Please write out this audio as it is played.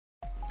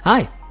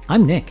Hi,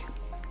 I'm Nick.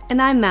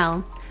 And I'm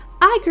Mel.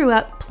 I grew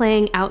up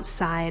playing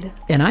outside.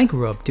 And I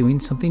grew up doing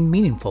something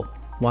meaningful,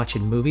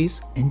 watching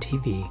movies and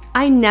TV.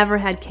 I never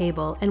had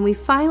cable, and we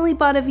finally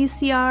bought a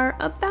VCR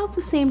about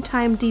the same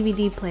time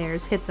DVD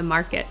players hit the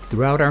market.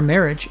 Throughout our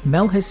marriage,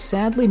 Mel has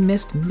sadly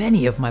missed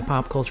many of my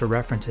pop culture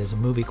references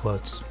and movie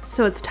quotes.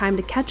 So it's time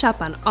to catch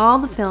up on all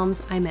the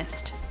films I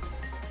missed.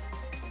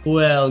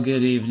 Well,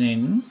 good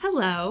evening.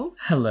 Hello.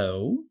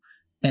 Hello.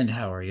 And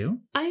how are you?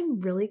 I'm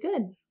really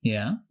good.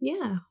 Yeah?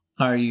 Yeah.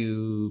 Are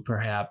you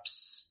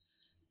perhaps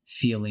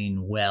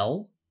feeling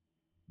well,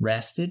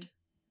 rested,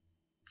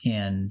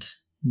 and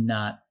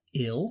not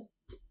ill?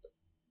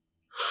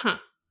 Huh.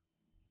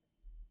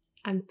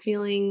 I'm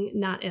feeling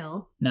not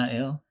ill. Not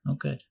ill? Oh,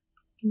 good.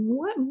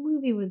 What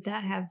movie would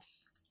that have?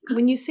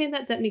 When you say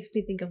that, that makes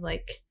me think of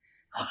like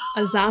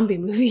a zombie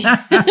movie.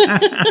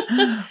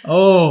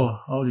 oh,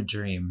 the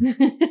dream.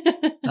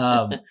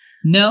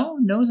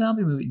 No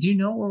zombie movie. Do you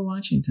know what we're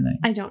watching tonight?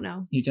 I don't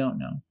know. You don't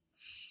know.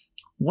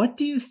 What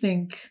do you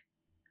think?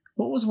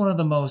 What was one of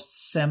the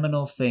most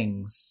seminal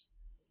things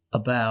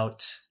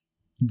about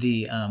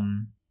the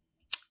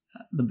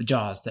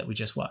Jaws that we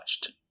just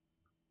watched?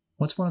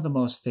 What's one of the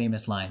most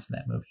famous lines in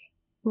that movie?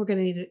 You're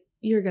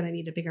gonna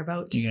need a bigger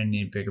boat. You're gonna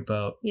need a bigger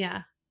boat.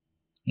 Yeah.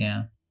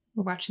 Yeah.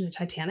 We're watching the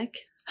Titanic.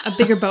 A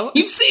bigger boat.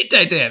 You've seen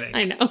Titanic.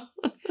 I know.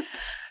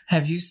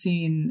 Have you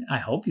seen? I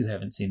hope you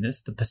haven't seen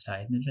this. The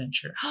Poseidon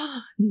Adventure.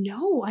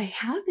 No, I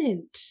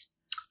haven't.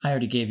 I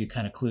already gave you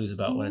kind of clues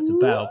about what it's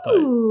about, but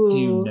do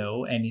you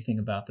know anything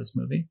about this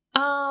movie?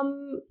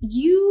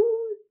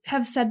 You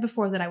have said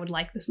before that I would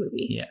like this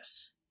movie.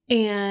 Yes.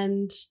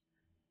 And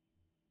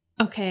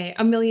okay,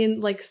 a million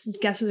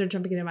guesses are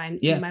jumping into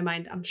my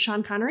mind.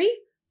 Sean Connery.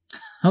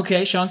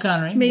 Okay, Sean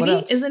Connery. Maybe. What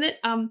else? Isn't it?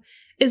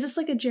 Is this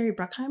like a Jerry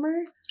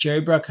Bruckheimer?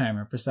 Jerry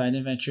Bruckheimer, Poseidon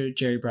Adventure,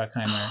 Jerry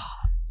Bruckheimer.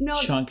 No.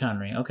 Sean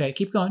Connery. Okay,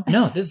 keep going.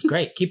 No, this is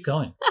great. Keep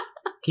going.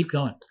 Keep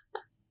going.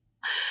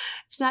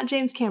 It's not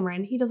James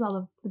Cameron. He does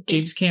all the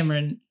James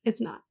Cameron. It's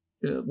not.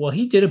 Well,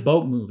 he did a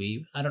boat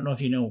movie. I don't know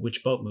if you know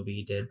which boat movie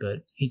he did,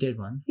 but he did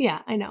one. Yeah,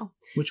 I know.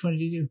 Which one did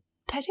he do?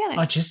 Titanic.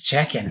 Oh, just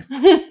checking.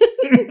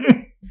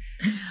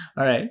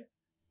 All right.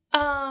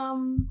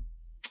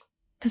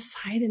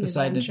 Poseidon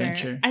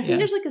Adventure. I think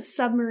there's like a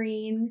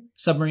submarine.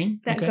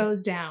 Submarine? That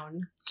goes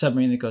down.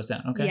 Submarine that goes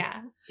down. Okay.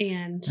 Yeah.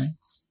 And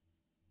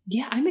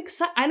yeah, I'm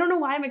excited. I don't know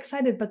why I'm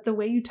excited, but the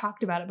way you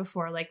talked about it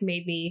before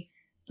made me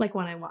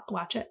want to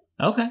watch it.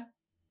 Okay.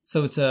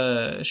 So it's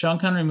a Sean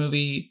Connery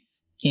movie.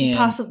 And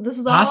this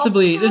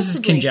is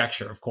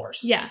conjecture, of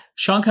course. Yeah.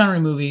 Sean Connery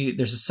movie,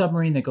 there's a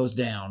submarine that goes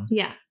down.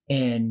 Yeah.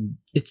 And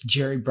it's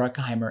Jerry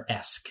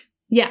Bruckheimer-esque.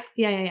 Yeah.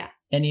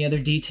 Any other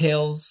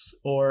details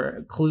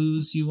or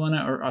clues you want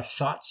to, or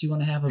thoughts you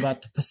want to have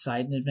about the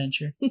Poseidon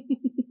Adventure?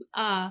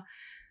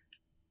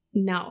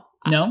 No.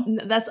 No?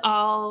 That's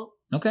all.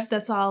 Okay.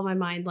 That's all my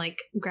mind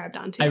grabbed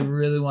onto. I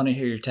really want to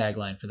hear your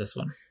tagline for this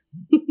one.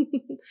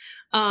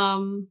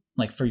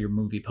 For your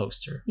movie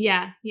poster.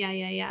 Yeah.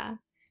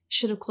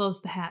 Should have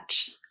closed the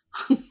hatch.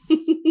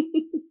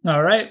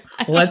 All right.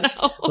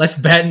 Let's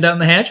batten down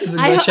the hatches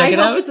and go check it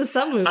out. I hope it's a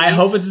sub movie. I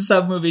hope it's a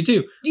sub movie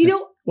too.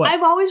 What?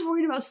 I'm always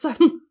worried about sub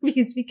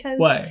movies because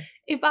why?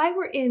 If I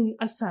were in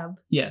a sub.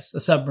 Yes, a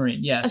submarine.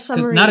 Yes. A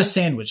submarine. Not a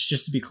sandwich,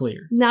 just to be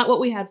clear. Not what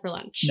we had for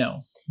lunch.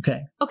 No.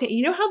 Okay. Okay,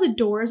 you know how the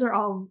doors are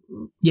all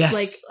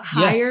Yes,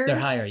 higher? they're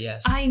higher,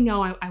 yes. I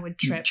know I would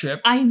trip. You'd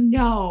trip? I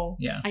know.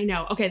 Yeah. I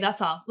know. Okay,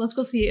 that's all. Let's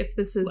go see if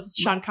this is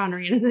Sean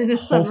Connery in a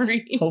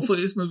submarine.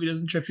 Hopefully this movie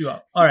doesn't trip you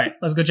up. All right,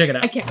 let's go check it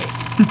out. I can't wait.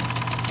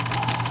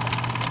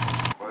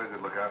 What is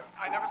it, Lookout?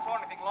 I never saw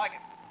anything like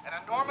it. An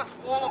enormous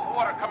wall of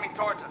water coming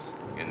towards us.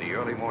 In the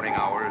early morning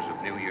hours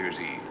of New Year's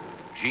Eve,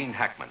 Gene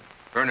Hackman,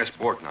 Ernest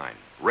Borgnine,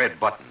 Red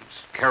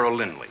Buttons, Carol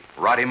Lindley,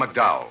 Roddy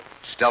McDowell,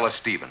 Stella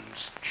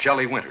Stevens,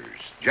 Shelley Winters,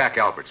 Jack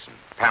Albertson,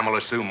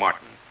 Pamela Sue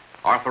Martin,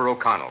 Arthur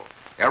O'Connell,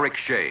 Eric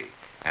Shea,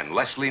 and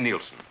Leslie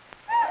Nielsen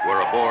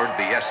were aboard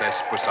the SS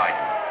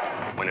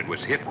Poseidon when it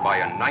was hit by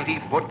a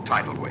 90-foot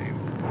tidal wave.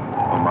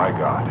 Oh, my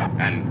God.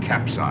 And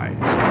capsized.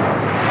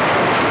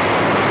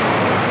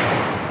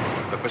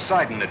 The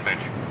Poseidon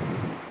Adventure.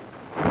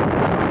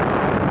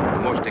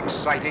 The most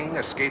exciting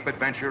escape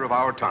adventure of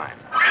our time.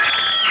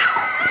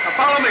 Now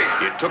follow me.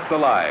 It took the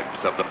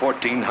lives of the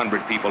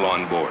 1,400 people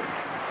on board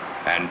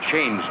and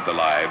changed the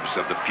lives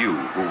of the few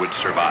who would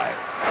survive.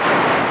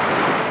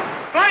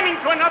 Climbing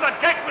to another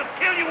deck will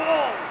kill you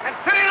all. And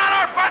sitting on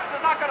our butts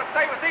is not going to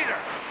save us either.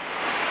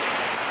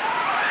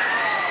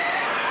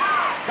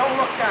 Don't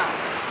look down.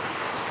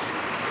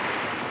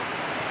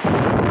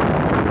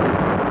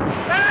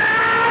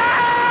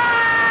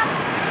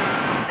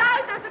 Now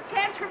there's a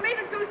chance for me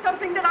to do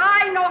something that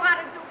I know how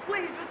to do.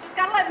 Please, but you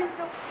gotta let me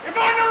do. You're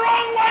going the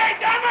wrong way,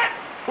 damn it!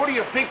 Who do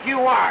you think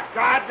you are,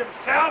 God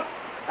himself?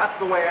 That's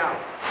the way out.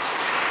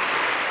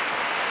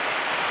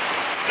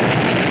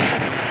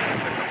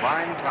 The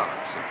combined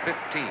talents of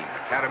 15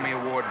 Academy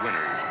Award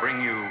winners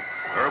bring you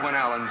Irwin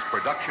Allen's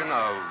production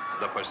of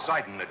The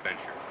Poseidon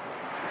Adventure,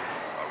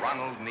 a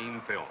Ronald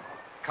Neame film,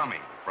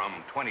 coming from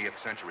 20th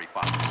Century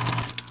Fox.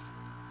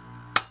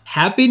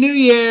 Happy New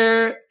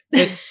Year.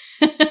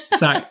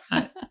 Sorry.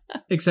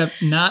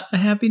 Except not a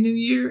Happy New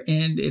Year,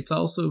 and it's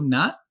also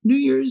not New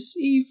Year's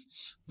Eve.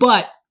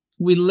 But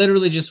we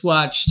literally just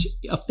watched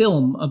a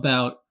film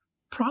about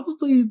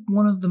probably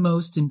one of the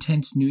most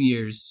intense New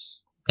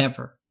Years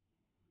ever.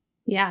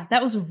 Yeah,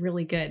 that was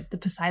really good. The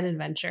Poseidon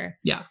Adventure.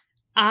 Yeah.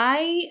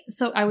 I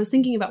was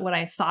thinking about what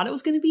I thought it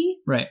was going to be.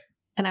 Right.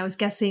 And I was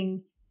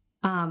guessing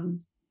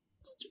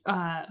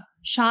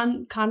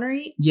Sean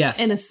Connery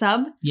yes. in a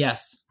sub.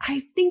 Yes.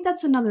 I think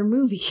that's another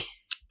movie.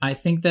 I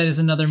think that is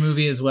another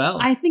movie as well.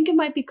 I think it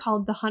might be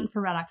called The Hunt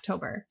for Red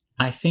October.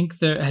 I think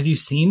have you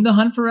seen The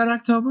Hunt for Red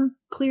October?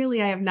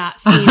 Clearly I have not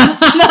seen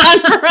The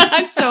Hunt for Red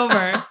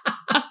October.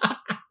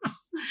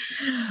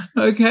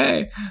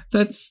 Okay.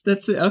 That's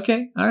it.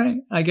 Okay. All right.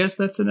 I guess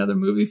that's another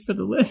movie for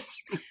the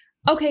list.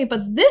 Okay, but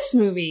this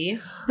movie,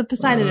 The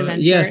Poseidon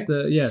Adventure,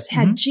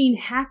 had Gene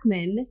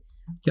Hackman.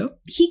 Yep.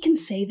 He can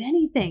save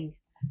anything.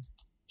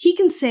 He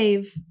can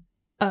save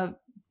a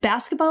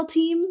basketball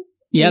team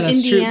in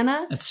Indiana.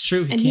 True. That's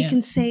true. He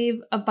can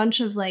save a bunch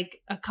of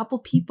a couple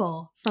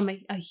people from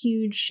a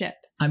huge ship.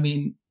 I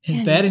mean,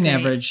 his batting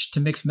average, to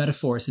mix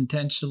metaphors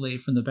intentionally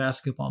from the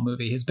basketball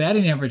movie, his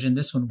batting average in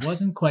this one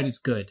wasn't quite as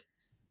good.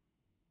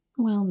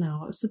 Well,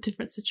 no, it was a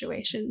different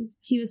situation.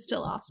 He was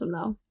still awesome,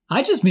 though.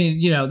 I just mean,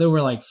 there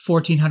were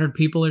 1,400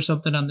 people or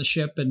something on the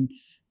ship, and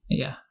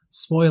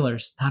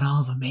spoilers, not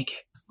all of them make it.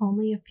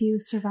 Only a few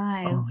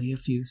survive. Man,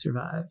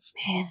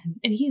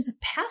 and he was a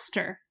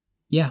pastor.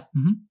 Yeah.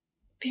 Mm-hmm.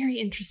 Very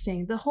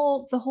interesting.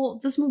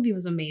 This movie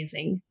was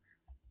amazing.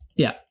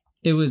 Yeah,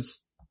 it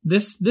was.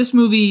 This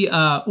movie.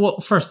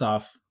 Well, first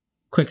off,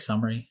 quick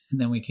summary,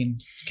 and then we can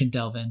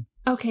delve in.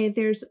 Okay,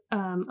 there's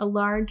a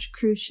large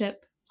cruise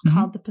ship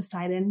called the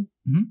Poseidon.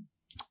 Mm-hmm.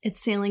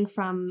 It's sailing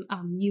from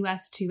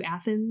U.S. to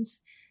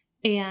Athens,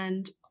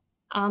 and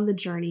on the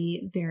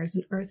journey there's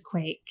an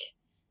earthquake,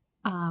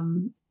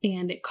 and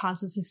it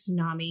causes a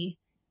tsunami.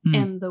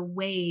 And the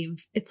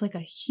wave, it's like a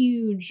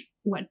huge,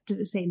 what did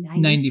it say,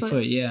 90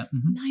 foot, yeah.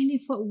 Mm-hmm.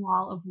 90-foot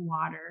wall of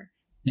water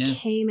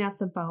came at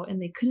the boat, and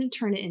they couldn't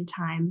turn it in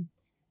time.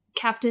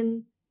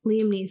 Captain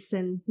Liam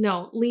Neeson.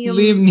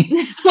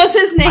 What's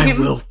his name? I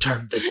will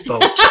turn this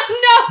boat.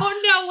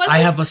 No. I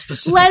have a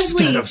specific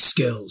set of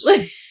skills.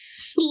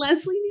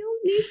 Leslie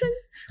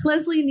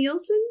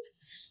Nielsen?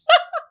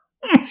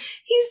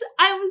 He's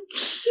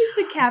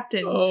the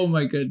captain. Oh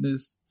my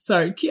goodness.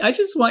 Sorry. I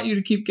just want you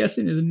to keep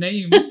guessing his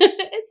name.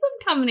 It's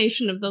some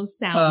combination of those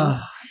sounds.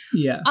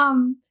 Yeah.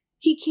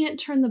 He can't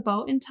turn the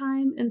boat in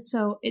time, and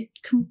so it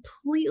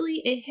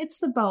hits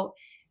the boat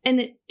and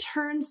it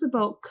turns the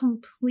boat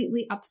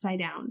completely upside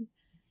down.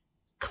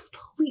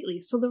 Completely.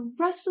 So the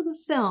rest of the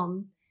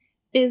film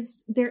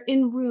is they're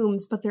in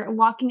rooms, but they're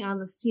walking on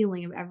the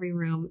ceiling of every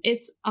room.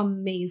 It's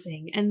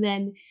amazing. And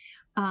then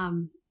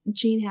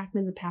Gene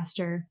Hackman, the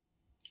pastor,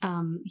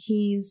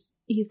 he's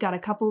got a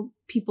couple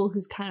people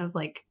who's kind of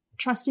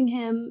trusting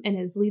him and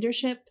his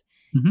leadership,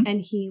 and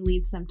he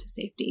leads them to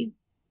safety.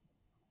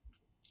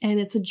 And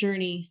it's a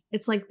journey.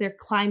 It's like they're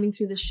climbing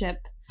through the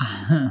ship.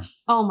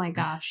 Oh my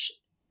gosh.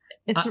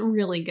 It's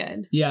really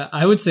good. Yeah,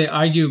 I would say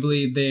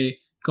arguably they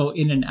go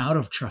in and out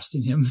of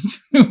trusting him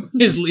through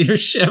his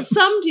leadership.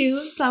 Some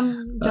do.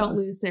 Some don't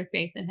lose their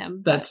faith in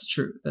him. That's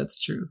true.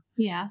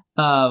 Yeah.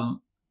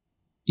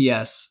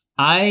 Yes.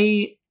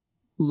 I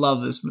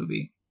love this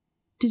movie.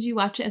 Did you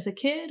watch it as a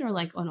kid or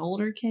an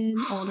older kid,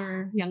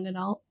 young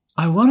adult?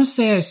 I want to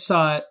say I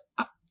saw it.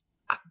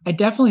 I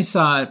definitely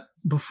saw it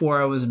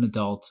before I was an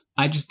adult.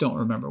 I just don't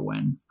remember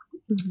when.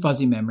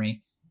 Fuzzy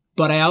memory.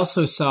 But I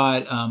also saw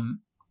it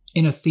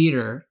in a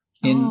theater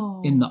in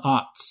the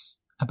aughts.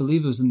 I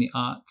believe it was in the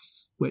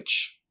aughts,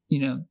 which,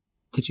 the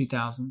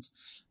 2000s.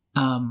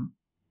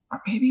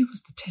 Or maybe it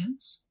was the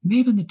 10s.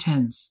 Maybe in the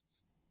 10s.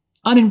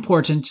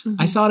 Unimportant.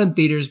 I saw it in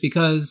theaters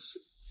because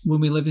when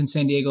we lived in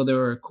San Diego, there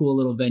were cool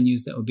little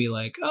venues that would be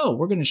like, oh,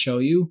 we're going to show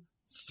you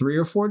 3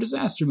 or 4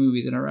 disaster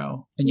movies in a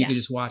row. And you could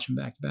just watch them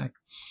back to back.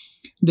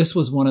 This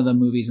was one of the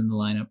movies in the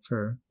lineup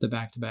for the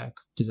back-to-back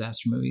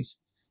disaster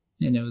movies.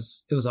 And it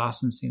was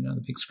awesome seeing it on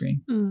the big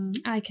screen.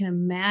 I can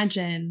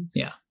imagine.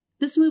 Yeah.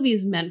 This movie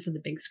is meant for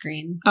the big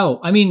screen. Oh,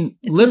 I mean,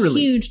 it's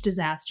literally. a huge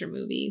disaster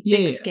movie.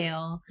 Big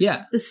scale.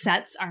 Yeah. The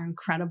sets are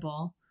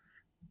incredible.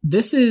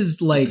 This is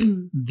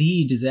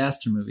the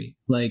disaster movie.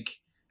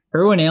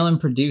 Irwin Allen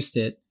produced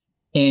it,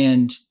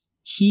 and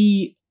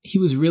he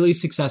was really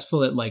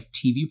successful at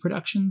TV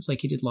productions.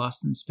 He did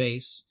Lost in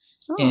Space.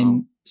 Oh.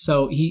 And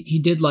so he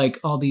did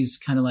all these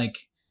kind of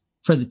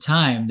for the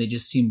time, they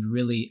just seemed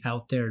really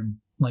out there,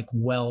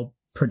 well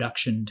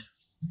productioned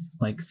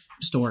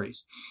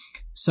stories.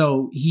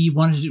 So he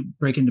wanted to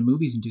break into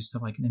movies and do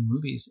stuff in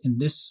movies. And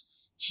this,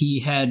 he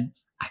had,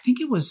 I think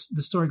it was,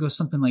 the story goes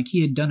something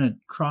he had done a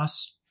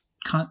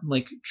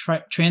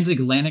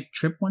transatlantic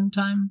trip one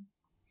time.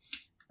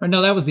 Or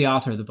no, that was the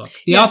author of the book.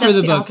 The author of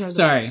the book.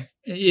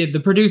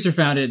 The producer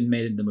found it and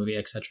made it the movie,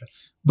 etc.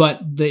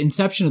 But the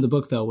inception of the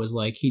book, though, was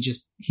he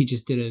just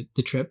did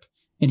the trip,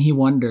 and he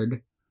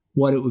wondered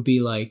what it would be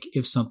like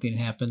if something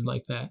happened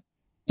like that.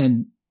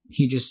 And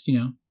he just,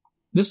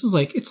 This was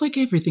like, it's like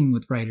everything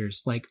with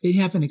writers. Like they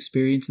have an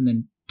experience and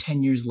then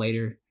 10 years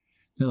later,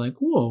 they're like,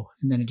 whoa.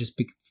 And then it just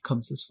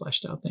becomes this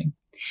fleshed out thing.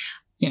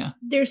 Yeah.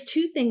 There's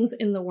two things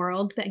in the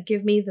world that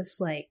give me this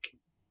like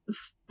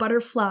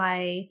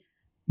butterfly,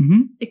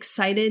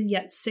 excited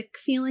yet sick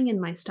feeling in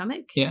my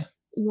stomach. Yeah.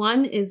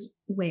 One is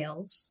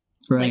whales.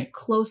 Right. Like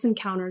close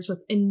encounters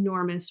with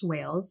enormous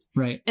whales.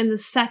 Right. And the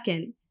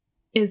second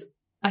is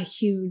a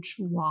huge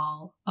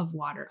wall of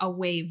water, a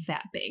wave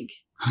that big.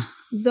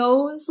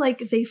 Those,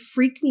 like, they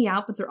freak me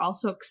out, but they're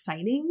also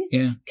exciting.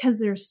 Yeah. Because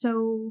they're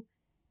so,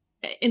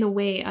 in a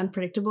way,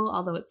 unpredictable,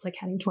 although it's like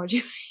heading towards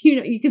you. You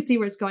know, you can see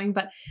where it's going,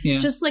 but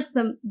just like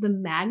the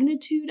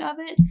magnitude of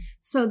it.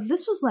 So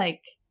this was like,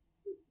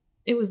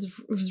 it was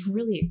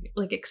really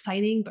like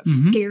exciting, but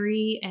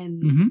scary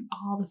and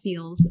all the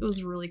feels. It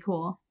was really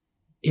cool.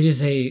 It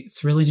is a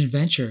thrilling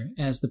adventure,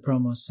 as the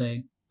promos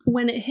say.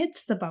 When it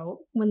hits the boat,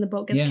 when the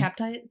boat gets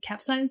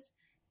capsized,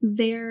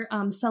 they're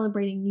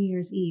celebrating New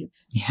Year's Eve.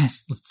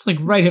 Yes, it's like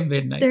right at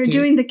midnight. They're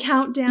doing the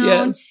countdown.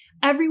 Yes.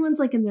 Everyone's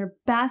like in their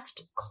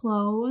best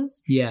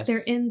clothes. Yes.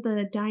 They're in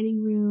the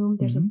dining room.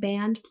 There's a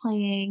band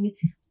playing.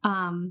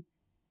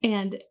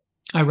 And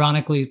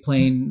ironically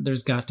playing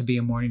There's Got to Be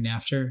a Morning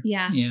After.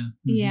 Yeah. Yeah.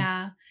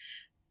 Yeah.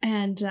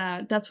 And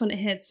that's when it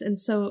hits. And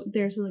so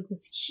there's like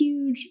this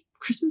huge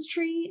Christmas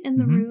tree in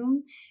the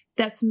room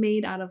that's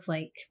made out of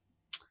like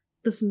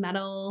this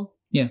metal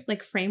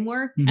like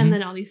framework, and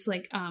then all these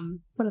like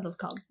what are those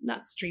called?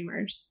 Not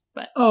streamers,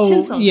 but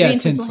tinsel. Yeah,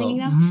 tinsel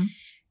hanging out.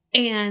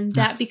 And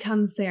that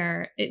becomes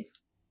their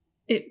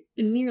it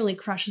nearly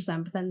crushes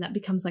them, but then that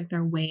becomes like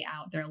their way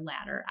out, their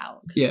ladder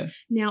out. Yeah.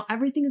 Now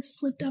everything is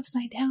flipped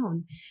upside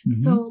down.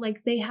 So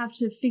like they have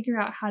to figure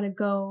out how to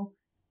go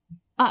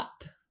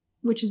up,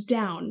 which is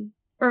down.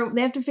 Or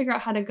they have to figure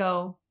out how to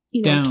go,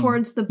 you know, down.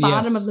 Towards the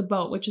bottom of the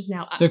boat, which is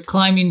now up. They're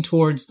climbing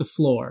towards the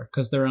floor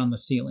because they're on the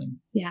ceiling.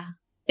 Yeah.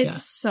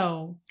 It's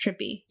so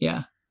trippy.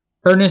 Yeah.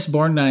 Ernest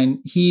Borgnine,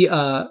 he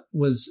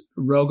was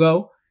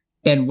Rogo.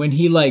 And when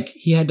he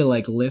had to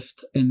like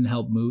lift and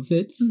help move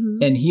it.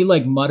 And he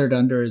like muttered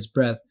under his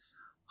breath,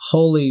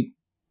 holy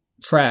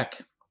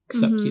frack.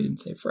 Except he didn't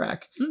say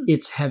frack.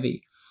 It's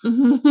heavy.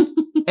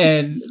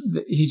 And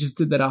he just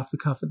did that off the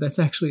cuff. That's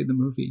actually in the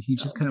movie. He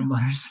just kind of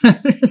mutters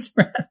under his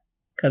breath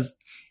because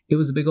it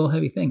was a big old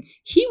heavy thing.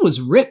 He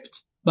was ripped,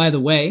 by the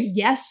way.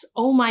 Yes.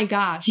 Oh my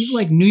gosh. He's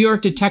like New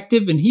York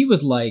detective. And he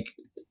was like,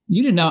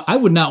 I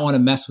would not want to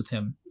mess with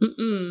him. There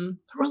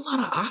were a lot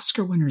of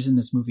Oscar winners in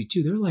this movie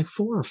too. There were like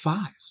 4 or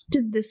 5.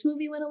 Did this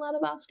movie win a lot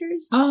of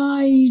Oscars?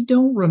 I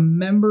don't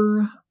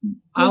remember.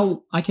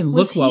 I can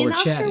look while we're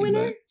chatting.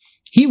 But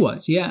he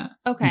was, yeah.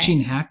 Okay. And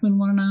Gene Hackman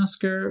won an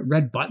Oscar.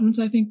 Red Buttons,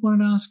 I think,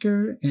 won an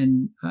Oscar.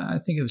 And I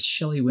think it was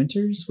Shelley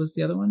Winters was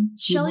the other one.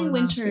 Shelley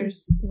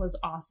Winters was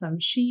awesome.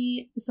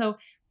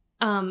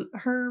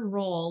 Her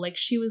role, like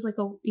she was like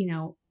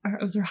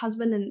it was her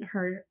husband and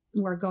her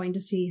were going to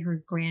see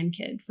her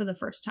grandkid for the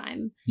first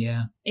time.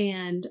 Yeah.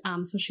 And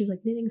so she was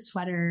like knitting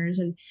sweaters,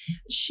 and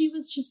she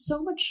was just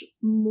so much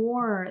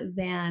more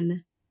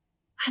than,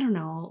 I don't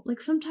know, like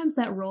sometimes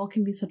that role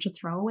can be such a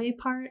throwaway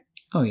part.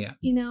 Oh yeah.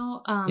 You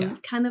know,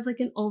 kind of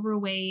like an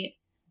overweight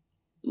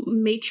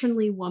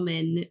matronly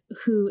woman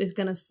who is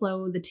going to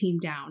slow the team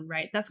down,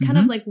 right? That's kind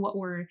of like what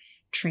we're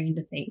trained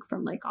to think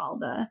from like all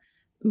the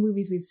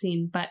movies we've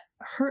seen, but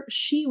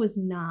she was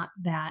not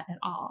that at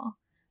all.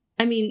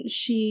 I mean,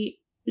 she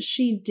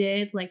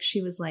did, like,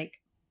 she was like,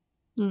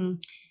 in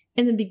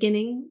the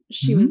beginning,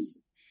 she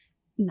was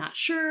not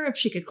sure if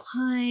she could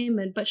climb,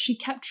 but she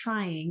kept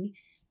trying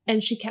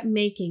and she kept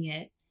making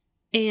it.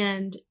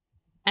 And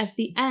at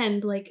the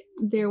end, like,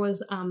 there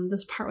was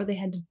this part where they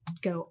had to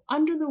go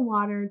under the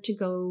water to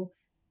go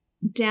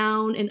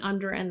down and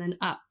under and then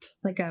up,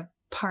 like a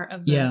part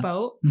of the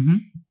boat.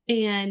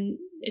 And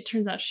it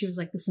turns out she was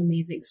like this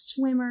amazing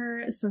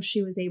swimmer. So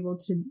she was able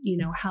to,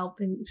 help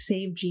and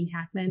save Gene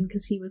Hackman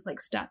because he was like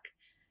stuck.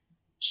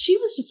 She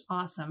was just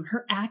awesome.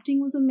 Her acting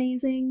was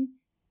amazing.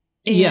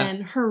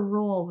 And her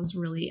role was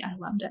really, I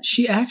loved it.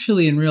 She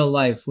actually in real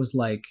life was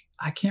like,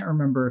 I can't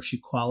remember if she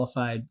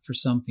qualified for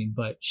something,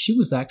 but she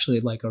was actually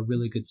like a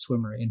really good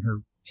swimmer in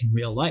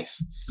real life.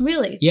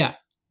 Really? Yeah.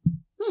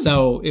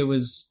 So it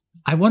was,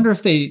 I wonder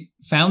if they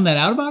found that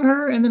out about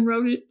her and then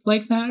wrote it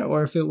like that,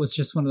 or if it was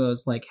just one of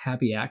those like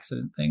happy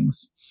accident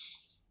things.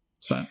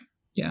 But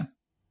yeah.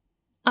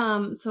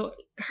 So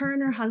her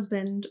and her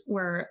husband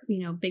were,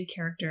 big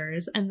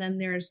characters. And then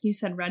you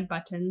said Red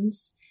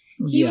Buttons.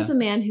 He was a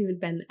man who had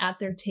been at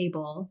their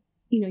table.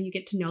 You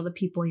get to know the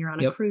people. You're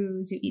on a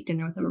cruise. You eat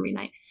dinner with them every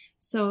night.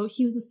 So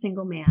he was a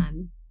single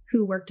man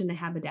who worked in a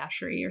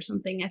haberdashery or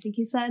something, I think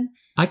he said.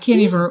 I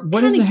can't even...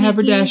 What is a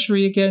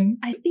haberdashery again?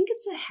 I think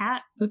it's a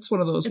hat. That's one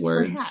of those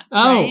words. For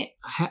hats,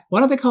 right? Why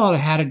don't they call it a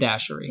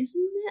haberdashery?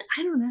 Isn't it?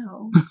 I don't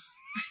know.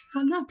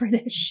 I'm not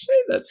British.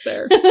 That's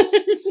fair.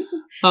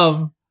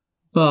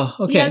 Well,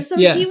 okay. Yeah, so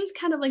he was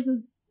kind of like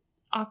this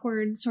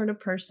awkward sort of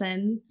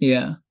person.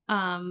 Yeah.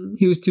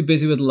 He was too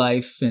busy with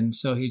life, and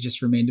so he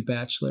just remained a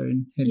bachelor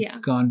and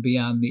had gone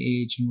beyond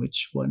the age in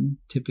which one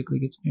typically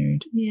gets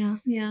married. Yeah,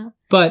 yeah.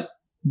 But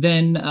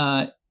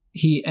then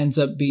he ends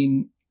up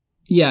being,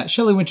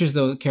 Shelley Winters,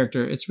 though,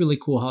 character, it's really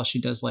cool how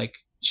she does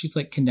she's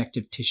like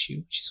connective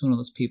tissue. She's one of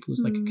those people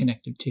who's like a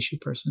connective tissue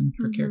person,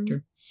 her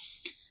character.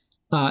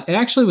 It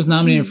actually was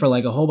nominated for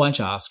like a whole bunch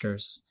of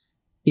Oscars.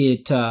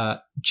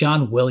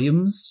 John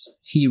Williams,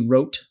 he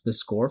wrote the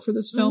score for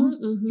this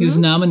film. He was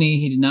a nominee.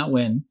 He did not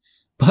win.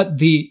 But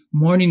The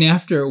Morning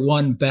After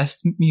won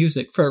Best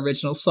Music for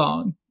Original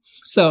Song.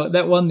 So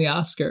that won the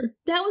Oscar.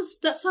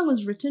 That song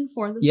was written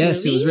for this movie?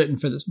 Yes, it was written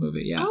for this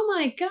movie, yeah. Oh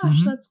my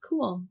gosh, that's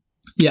cool.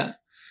 Yeah.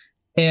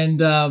 And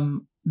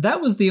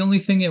that was the only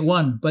thing it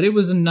won. But it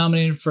was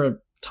nominated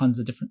for tons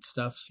of different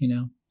stuff, you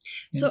know.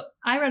 So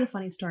I read a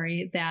funny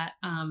story that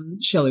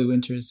Shelley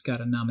Winters got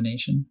a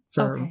nomination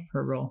for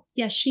her role.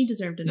 Yeah, she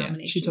deserved a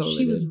nomination.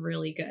 She was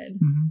really good.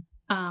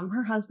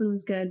 Her husband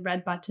was good.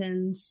 Red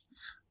buttons.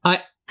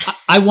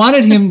 I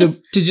wanted him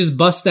to just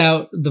bust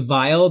out the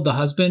vial, the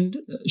husband,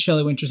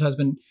 Shelley Winters'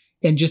 husband,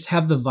 and just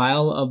have the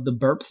vial of the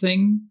burp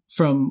thing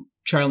from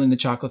Charlie and the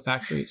Chocolate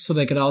Factory, so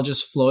they could all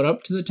just float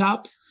up to the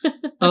top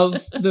of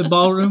the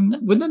ballroom.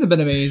 Wouldn't that have been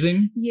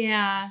amazing?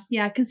 Yeah,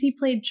 because he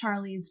played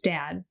Charlie's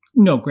dad.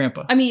 No,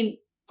 Grandpa. I mean,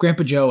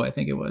 Grandpa Joe, I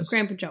think it was.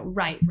 Grandpa Joe,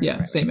 right.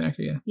 Yeah, same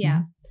actor, yeah.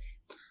 Yeah.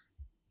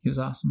 He was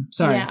awesome.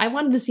 Sorry. Yeah, I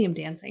wanted to see him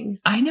dancing.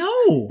 I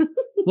know.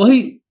 Well,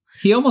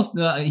 he almost,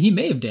 he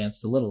may have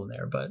danced a little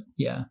there, but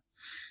yeah.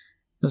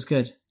 It was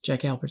good.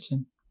 Jack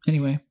Albertson.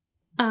 Anyway.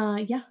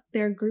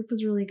 Their group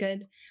was really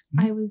good.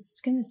 I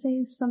was going to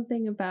say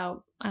something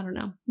about, I don't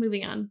know,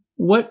 moving on.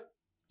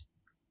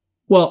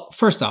 Well,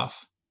 first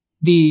off,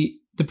 the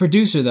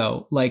producer,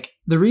 though, like,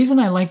 the reason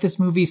I like this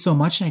movie so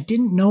much, and I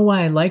didn't know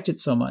why I liked it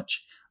so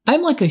much,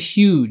 I'm like a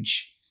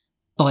huge,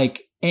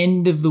 like,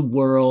 end of the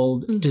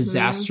world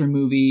disaster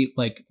movie,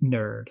 like,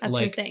 nerd. That's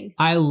like, your thing.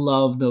 I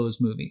love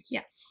those movies.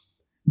 Yeah.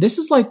 This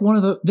is like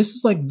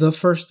the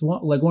first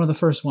one, like one of the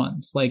first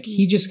ones. Like,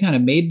 he just kind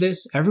of made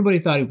this. Everybody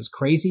thought he was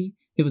crazy.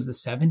 It was the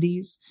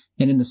 70s.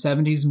 And in the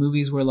 70s,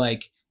 movies were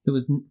like, it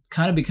was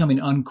kind of becoming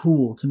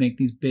uncool to make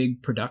these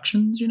big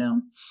productions, you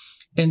know?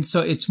 And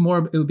so it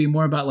would be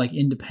more about like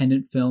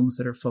independent films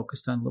that are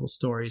focused on little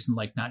stories and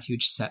like not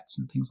huge sets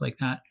and things like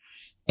that.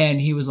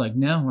 And he was like,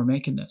 no, we're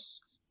making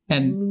this.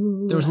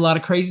 And there was a lot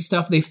of crazy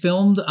stuff. They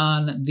filmed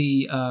on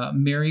the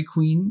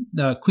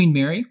Queen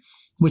Mary,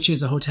 which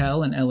is a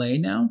hotel in LA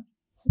now.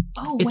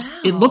 Oh,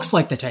 wow. It looks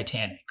like the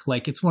Titanic.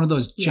 Like, it's one of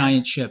those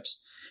giant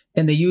ships.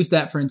 And they used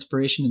that for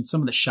inspiration. And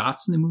some of the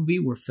shots in the movie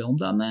were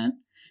filmed on that.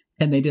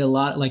 And they did a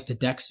lot, like the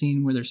deck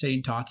scene where they're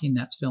sitting talking,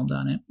 that's filmed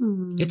on it.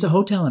 It's a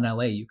hotel in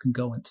LA you can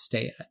go and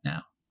stay at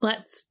now.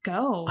 Let's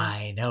go.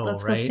 I know,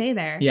 Let's right? go stay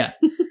there. Yeah.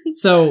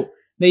 So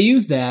they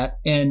used that,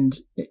 and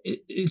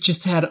it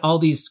just had all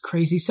these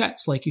crazy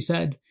sets, like you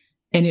said.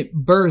 And it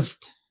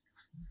birthed,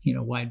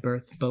 wide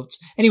berth boats.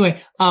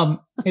 Anyway,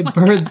 it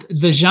birthed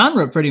the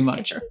genre pretty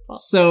much. Terrible.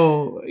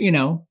 So,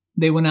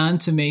 they went on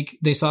to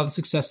they saw the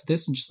success of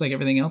this, and just like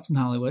everything else in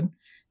Hollywood,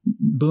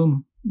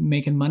 boom.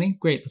 Making money,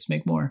 great, let's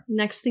make more.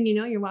 Next thing you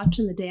know, you're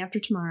watching The Day After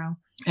Tomorrow.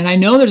 And I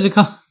know there's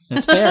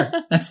that's fair.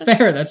 That's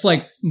fair. That's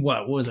like,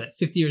 what was it,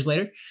 50 years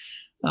later?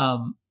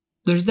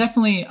 There's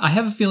definitely, I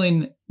have a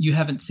feeling you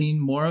haven't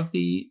seen more of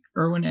the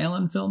Irwin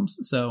Allen films,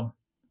 so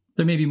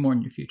there may be more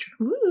in your future.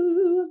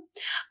 Ooh.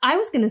 I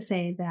was going to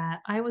say that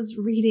I was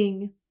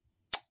reading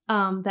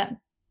that,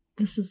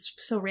 this is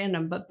so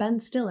random, but Ben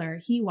Stiller,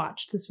 he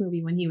watched this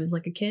movie when he was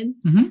like a kid.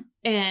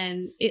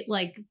 And it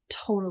like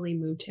totally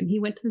moved him. He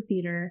went to the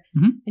theater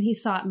and he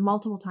saw it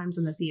multiple times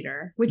in the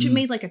theater, which it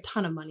made like a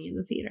ton of money in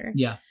the theater.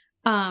 Yeah.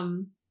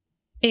 And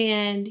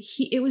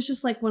it was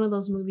just like one of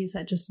those movies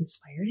that just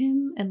inspired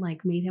him and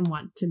like made him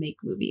want to make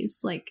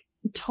movies. Like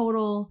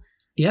total.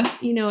 Yeah.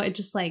 It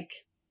just like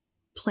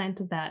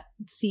planted that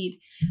seed.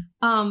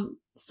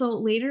 So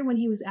later when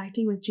he was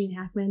acting with Gene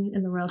Hackman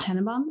in the Royal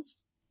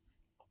Tenenbaums.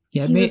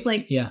 Yeah.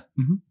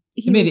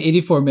 It made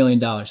 $84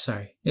 million.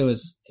 Sorry. It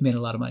made a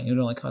lot of money. It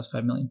only cost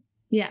 $5 million.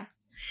 Yeah.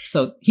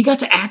 So he got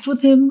to act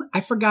with him. I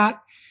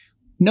forgot.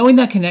 Knowing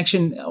that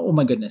connection. Oh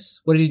my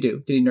goodness. What did he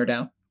do? Did he nerd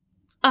out?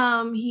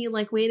 He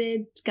like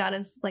waited, got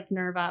his like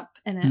nerve up,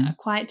 and at a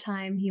quiet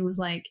time he was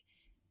like,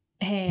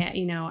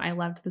 hey, I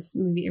loved this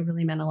movie. It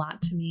really meant a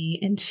lot to me.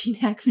 And Gene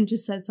Hackman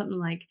just said something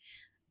like,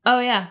 oh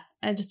yeah,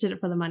 I just did it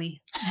for the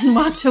money, and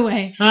walked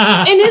away.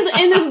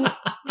 in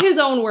his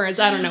own words.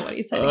 I don't know what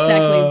he said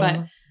exactly,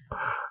 but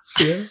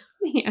yeah.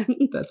 Man.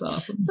 That's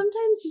awesome.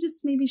 Sometimes you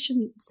just maybe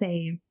shouldn't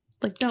say,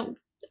 like, I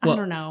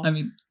don't know. I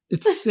mean,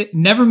 it's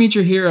never meet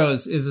your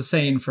heroes is a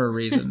saying for a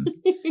reason.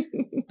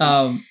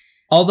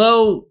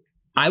 Although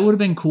I would have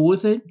been cool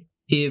with it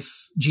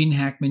if Gene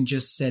Hackman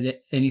just said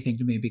anything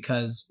to me,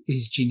 because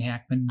he's Gene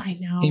Hackman. I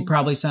know. He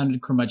probably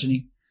sounded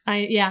curmudgeon-y.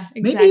 Yeah,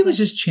 exactly. Maybe he was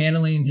just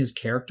channeling his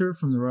character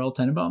from the Royal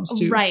Tenenbaums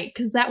too. Right,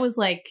 because that was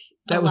like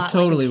that was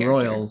totally like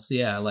Royals.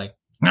 Yeah, like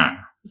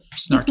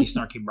snarky,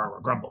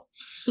 grumble.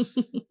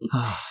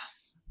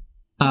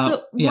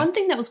 So one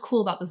thing that was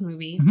cool about this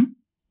movie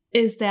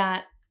is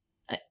that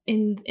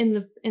in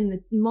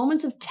the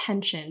moments of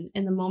tension,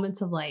 in the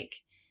moments of like,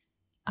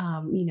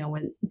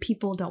 when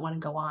people don't want to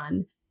go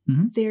on,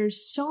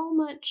 there's so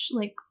much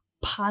like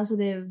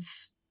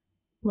positive,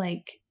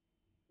 like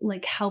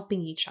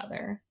helping each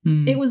other.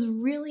 It was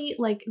really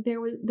like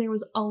there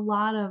was a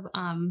lot of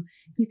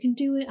you can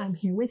do it, I'm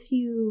here with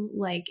you.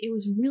 Like it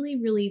was really,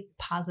 really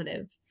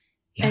positive.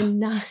 Yeah. And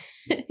not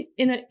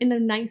in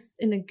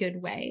a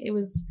good way. It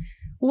was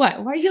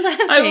what? Why are you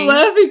laughing? I'm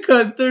laughing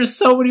because there's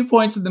so many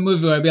points in the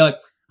movie where I'd be like,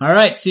 all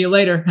right, see you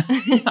later.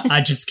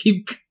 I just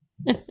keep.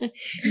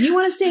 You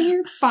want to stay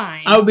here?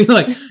 Fine. I would be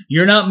like,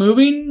 you're not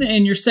moving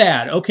and you're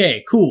sad.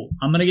 Okay, cool.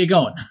 I'm gonna get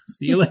going.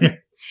 See you later.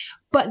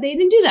 But they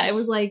didn't do that. It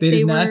was like they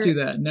did were not do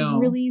that. No,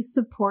 really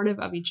supportive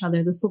of each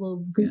other. This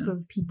little group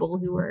of people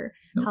who were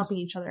helping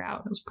each other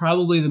out. That was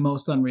probably the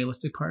most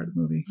unrealistic part of the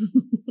movie.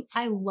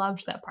 I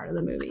loved that part of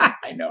the movie.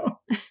 I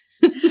know,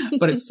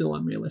 but it's still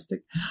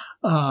unrealistic.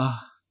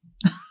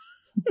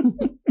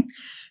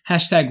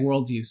 Hashtag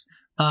worldviews.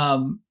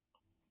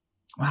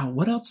 Wow,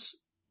 what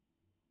else?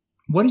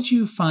 What did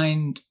you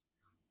find?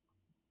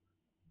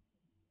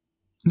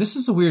 This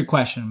is a weird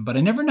question, but I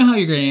never know how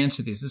you're going to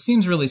answer these. It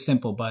seems really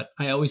simple, but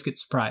I always get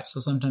surprised. So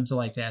sometimes I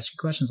like to ask you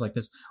questions like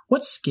this.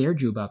 What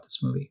scared you about this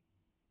movie?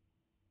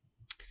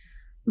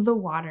 The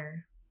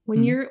water.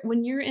 When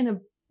you're in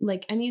a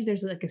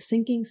there's like a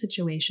sinking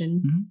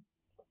situation,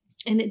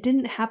 and it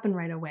didn't happen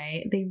right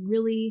away.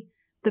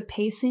 The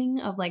pacing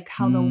of like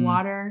how the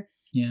water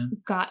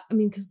got. I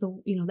mean, because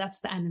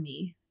that's the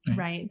enemy,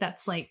 right?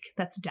 That's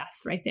death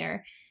right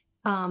there.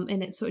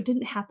 So it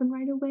didn't happen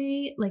right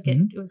away. Like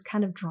it was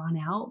kind of drawn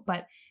out,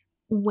 but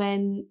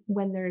when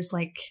there's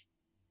like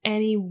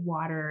any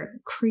water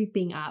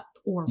creeping up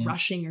or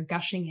rushing or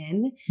gushing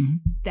in,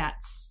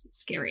 that's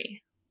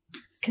scary.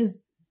 'Cause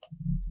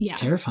it's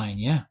terrifying.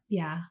 Yeah.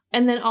 Yeah.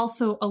 And then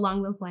also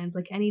along those lines,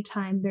 like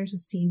anytime there's a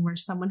scene where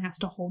someone has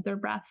to hold their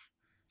breath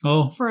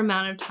for an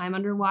amount of time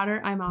underwater,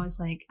 I'm always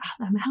like,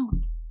 I'm out.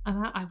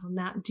 I will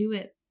not do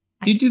it.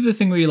 Do you do the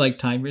thing where you like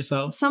time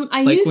yourself?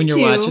 I used when you're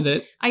to. watching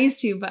it? I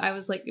used to, but I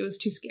was like, it was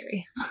too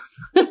scary.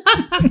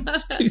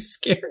 It's too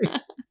scary.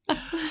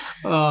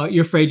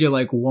 You're afraid you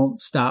like won't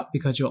stop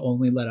because you'll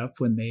only let up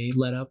when they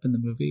let up in the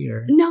movie,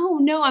 or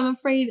no, I'm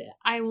afraid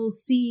I will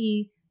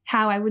see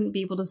how I wouldn't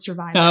be able to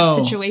survive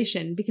that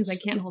situation because I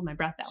can't hold my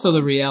breath that long. So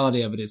the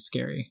reality of it is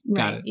scary. Right,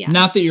 Got it. Yeah.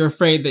 Not that you're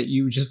afraid that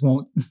you just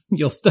won't,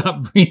 you'll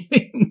stop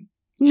breathing.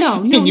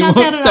 No, and you not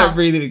won't that at start all.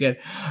 breathing again.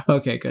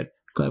 Okay, good.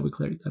 Glad we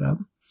cleared that up.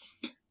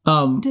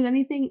 Did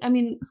anything? I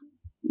mean,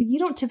 you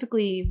don't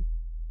typically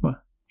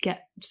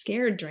get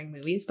scared during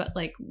movies, but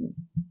like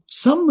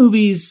some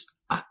movies,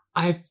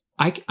 I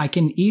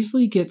can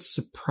easily get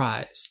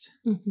surprised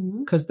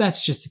because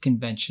that's just a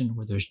convention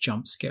where there's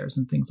jump scares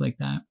and things like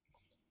that.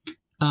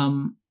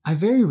 I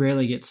very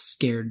rarely get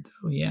scared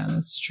though. Yeah,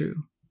 that's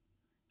true.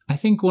 I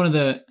think I'm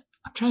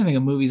trying to think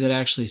of movies that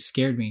actually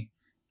scared me.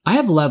 I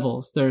have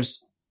levels.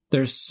 There's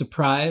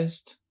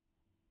surprised.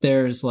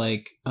 There's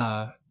like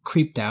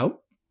creeped out.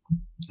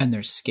 And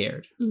they're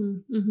scared.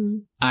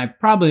 I've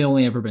probably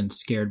only ever been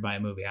scared by a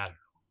movie, I don't know,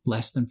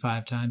 less than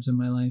 5 times in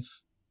my life.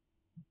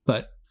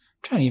 But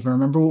I'm trying to even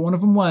remember what one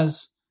of them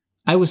was.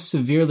 I was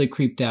severely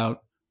creeped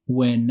out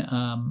when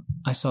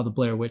I saw The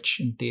Blair Witch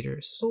in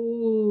theaters.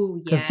 Oh,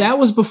 yes. Because that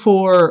was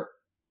before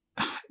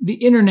the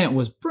internet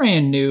was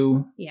brand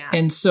new. Yeah.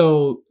 And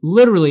so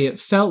literally it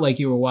felt like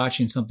you were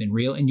watching something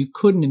real and you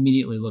couldn't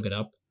immediately look it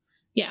up.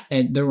 Yeah.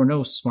 And there were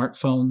no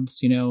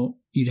smartphones,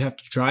 you'd have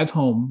to drive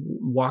home,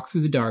 walk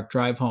through the dark,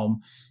 drive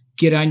home,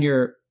 get on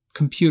your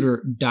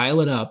computer,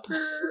 dial it up.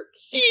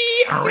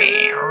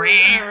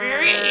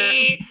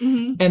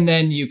 And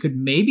then you could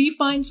maybe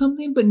find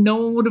something, but no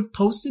one would have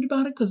posted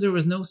about it because there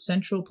was no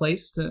central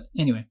place to.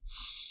 Anyway,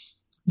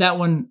 that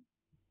one,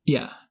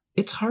 yeah.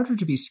 It's harder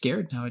to be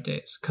scared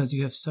nowadays because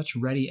you have such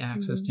ready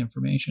access to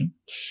information.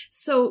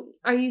 So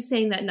are you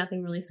saying that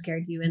nothing really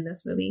scared you in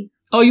this movie?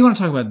 Oh, you want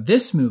to talk about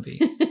this movie?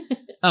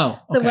 Oh,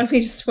 okay. The one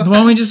we just watched. The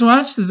one we just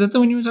watched? Is that the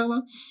one you were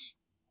talking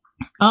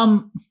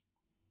about?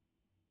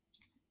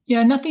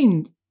 Yeah,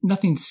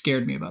 nothing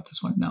scared me about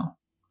this one, no.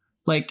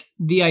 Like,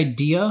 the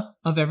idea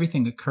of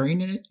everything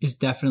occurring in it is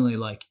definitely,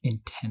 like,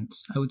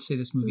 intense. I would say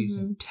this movie is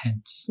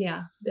intense.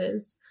 Yeah, it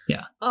is.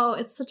 Yeah. Oh,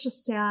 it's such a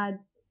sad,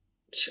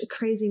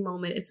 crazy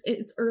moment.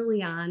 It's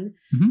early on.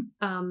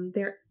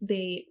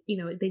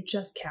 They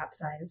just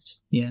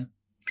capsized. Yeah.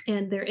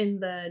 And they're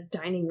in the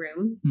dining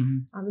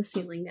room on the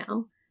ceiling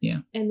now. Yeah.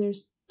 And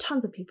there's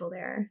tons of people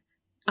there.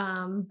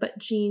 But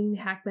Gene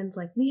Hackman's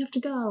like, we have to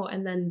go.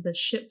 And then the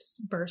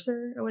ship's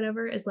bursar or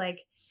whatever is like,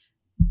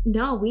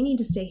 no, we need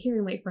to stay here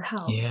and wait for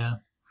help. Yeah.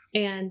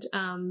 And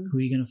who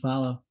are you going to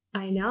follow?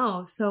 I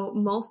know. So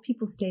most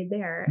people stayed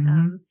there.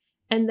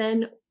 And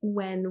then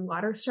when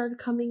water started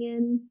coming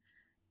in,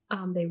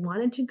 they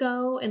wanted to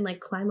go and like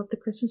climb up the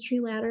Christmas tree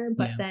ladder,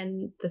 but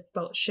then the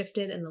boat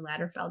shifted and the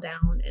ladder fell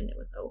down and it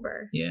was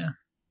over. Yeah.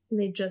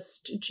 And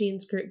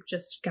Gene's group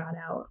just got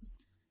out.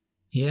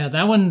 Yeah,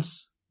 that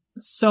one's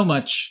so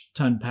much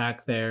to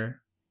unpack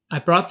there. I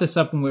brought this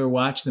up when we were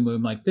watching the movie.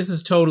 I'm like, this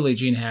is totally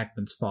Gene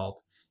Hackman's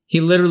fault. He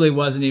literally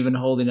wasn't even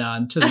holding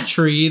on to the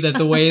tree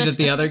the way that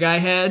the other guy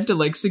had to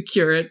like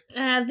secure it.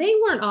 They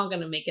weren't all going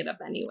to make it up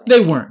anyway.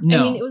 They weren't. No.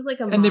 I mean, it was like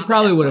a mob and they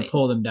probably at that would have point.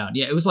 pulled him down.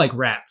 Yeah, it was like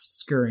rats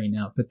scurrying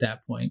up at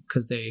that point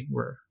because they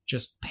were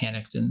just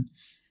panicked and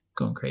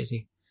going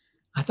crazy.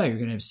 I thought you were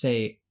going to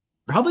say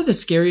probably the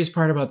scariest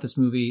part about this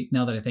movie,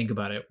 now that I think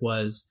about it,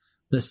 was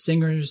the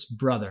singer's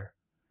brother.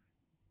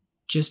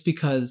 Just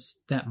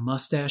because that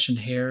mustache and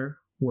hair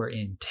were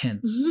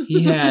intense.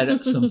 He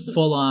had some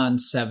full-on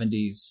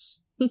 70s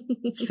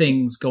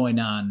things going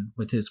on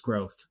with his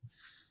growth.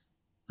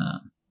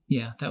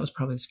 Yeah, that was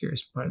probably the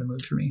scariest part of the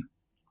movie for me.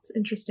 It's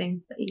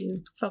interesting that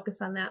you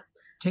focus on that.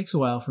 Takes a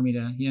while for me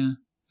to, yeah.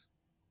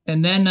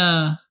 And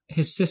then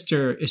his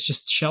sister is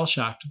just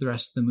shell-shocked the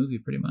rest of the movie,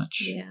 pretty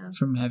much. Yeah.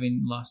 From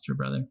having lost her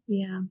brother.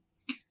 Yeah.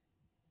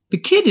 The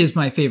kid is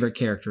my favorite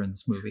character in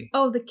this movie.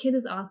 Oh, the kid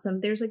is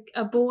awesome. There's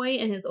a boy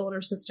and his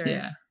older sister.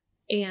 Yeah.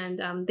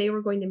 And they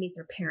were going to meet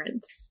their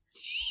parents.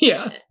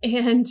 Yeah.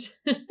 And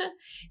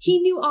he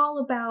knew all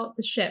about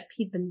the ship.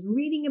 He'd been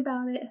reading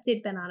about it.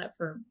 They'd been on it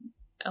for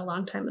a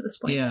long time at this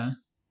point. Yeah.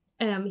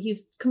 He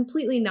was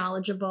completely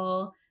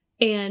knowledgeable.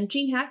 And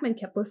Gene Hackman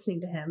kept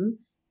listening to him,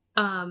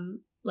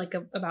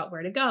 about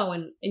where to go.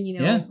 And you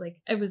know, Yeah. like,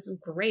 it was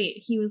great.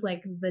 He was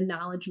like the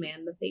knowledge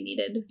man that they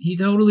needed. He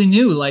totally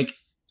knew. Like,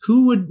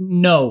 who would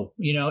know?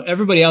 You know,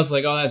 everybody else is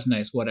like, oh, that's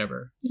nice,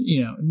 whatever.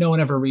 You know, no one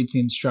ever reads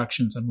the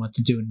instructions on what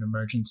to do in an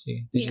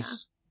emergency. They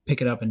just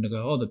pick it up and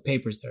go, oh, the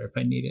paper's there if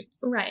I need it.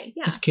 Right.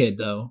 Yeah. This kid,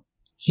 though,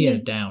 he had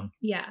it down.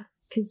 Yeah.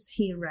 Because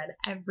he read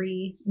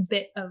every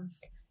bit of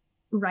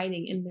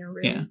writing in their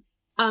room. Yeah.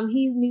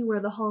 He knew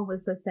where the hull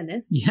was the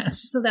thinnest. Yes.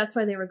 So that's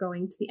why they were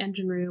going to the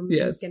engine room. Yes.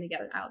 And was going to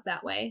get it out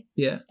that way.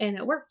 Yeah. And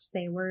it worked.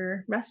 They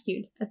were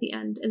rescued at the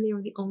end, and they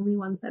were the only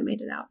ones that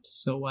made it out.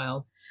 So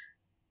wild.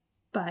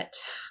 But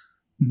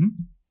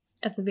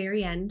at the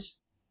very end,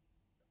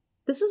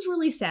 this is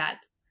really sad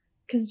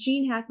because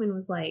Gene Hackman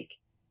was like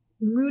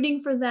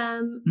rooting for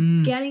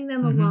them, getting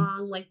them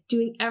along, like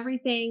doing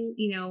everything,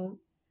 you know,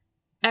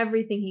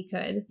 everything he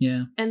could.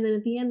 Yeah. And then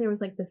at the end, there was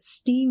like the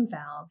steam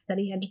valve that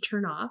he had to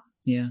turn off.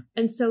 Yeah.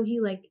 And so he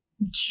like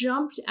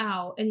jumped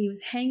out and he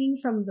was hanging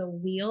from the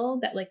wheel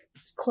that like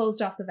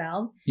closed off the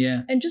valve.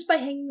 Yeah. And just by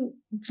hanging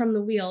from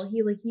the wheel,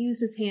 he like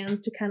used his hands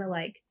to kind of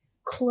like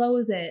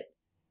close it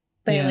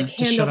by like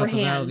hand over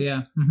hand. Valve,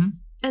 yeah.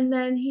 And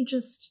then he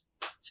just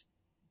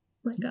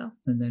let go.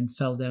 And then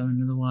fell down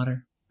into the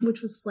water.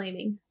 Which was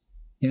flaming.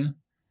 Yeah.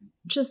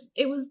 Just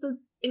it was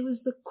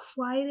the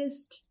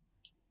quietest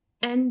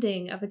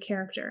ending of a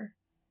character.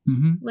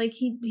 Like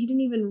he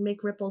didn't even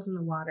make ripples in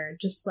the water,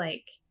 just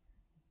like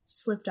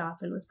slipped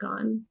off and was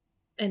gone.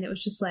 And it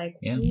was just like,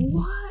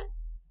 what?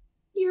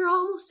 You're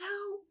almost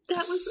out. That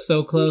was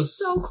so close.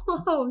 So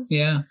close.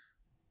 Yeah.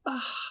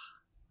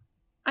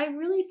 I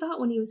really thought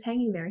when he was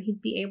hanging there, he'd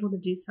be able to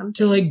do something.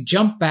 To like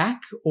jump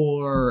back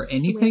or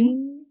anything.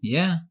 Swing.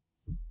 Yeah.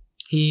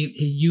 He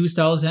used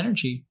all his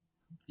energy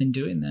in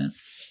doing that.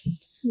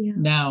 Yeah.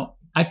 Now,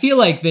 I feel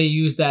like they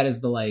used that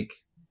as the like,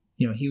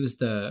 you know, he was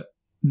the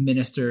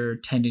minister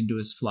tending to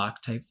his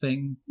flock type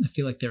thing. I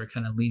feel like they were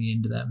kind of leaning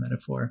into that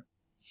metaphor.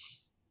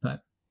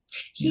 But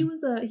he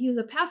was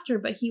a pastor,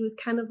 but he was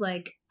kind of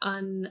like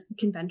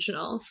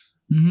unconventional.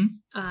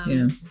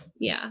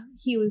 Yeah.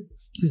 He was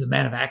a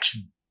man of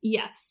action.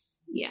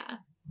 Yes. Yeah.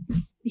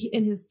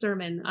 In his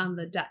sermon on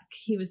the deck,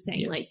 he was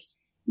saying like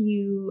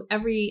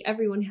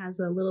everyone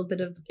has a little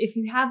bit of, if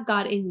you have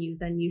God in you,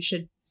 then you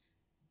should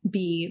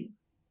be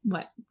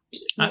what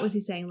was he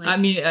saying? Like, I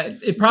mean,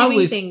 it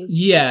probably things.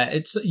 Yeah,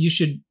 it's you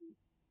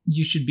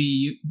should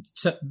be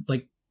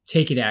like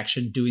taking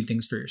action, doing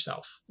things for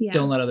yourself. Yeah.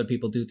 Don't let other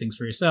people do things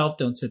for yourself.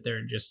 Don't sit there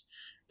and just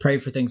pray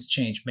for things to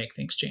change, make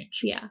things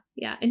change. Yeah.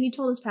 Yeah. And he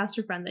told his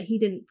pastor friend that he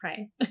didn't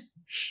pray.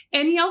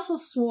 And he also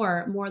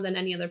swore more than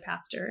any other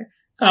pastor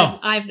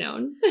I've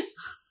known.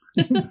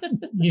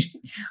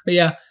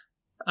 Yeah.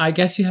 I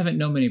guess you haven't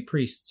known many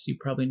priests. You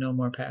probably know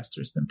more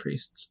pastors than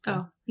priests.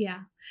 Oh,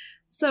 yeah.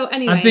 So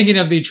anyway. I'm thinking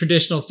of the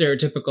traditional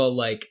stereotypical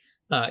like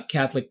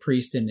Catholic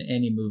priest in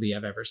any movie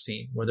I've ever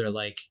seen where they're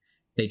like,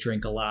 they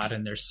drink a lot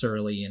and they're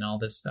surly and all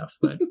this stuff.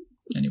 But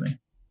anyway.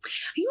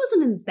 He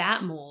wasn't in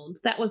that mold.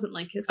 That wasn't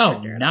like his Oh,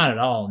 character. not at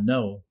all.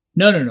 No.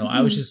 I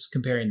was just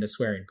comparing the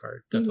swearing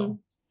part. That's all.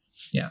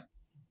 Yeah.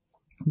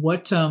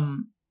 What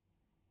do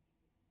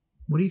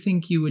you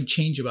think you would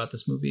change about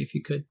this movie if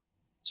you could?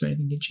 Is there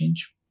anything you'd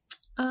change?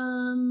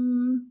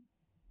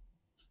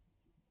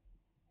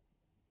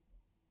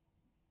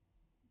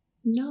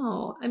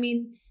 No. I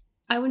mean,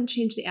 I wouldn't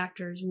change the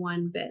actors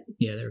one bit.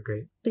 Yeah, they were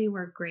great. They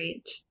were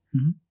great.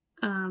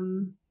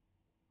 And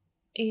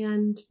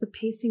the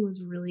pacing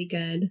was really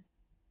good.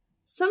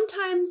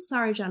 Sometimes,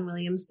 sorry, John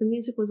Williams, the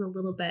music was a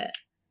little bit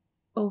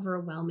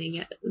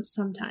overwhelming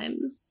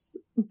sometimes,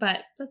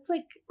 but that's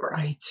like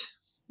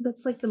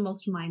the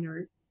most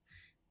minor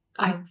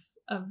of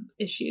of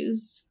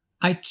issues.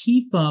 I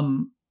keep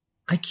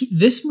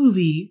this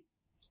movie,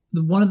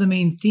 one of the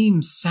main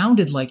themes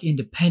sounded like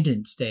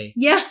Independence Day.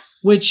 Yeah.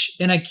 Which,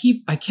 and I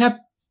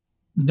kept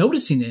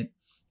noticing it.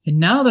 And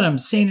now that I'm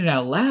saying it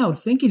out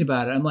loud, thinking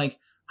about it, I'm like,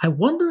 I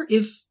wonder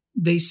if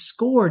they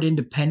scored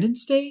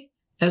Independence Day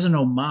as an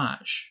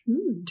homage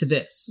to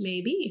this.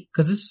 Maybe.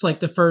 Because this is like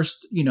the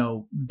first,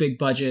 big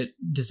budget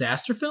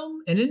disaster film.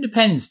 And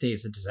Independence Day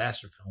is a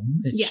disaster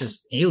film. It's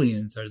just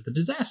aliens are the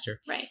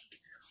disaster. Right.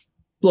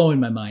 Blowing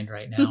my mind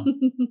right now.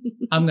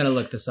 I'm going to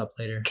look this up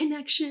later.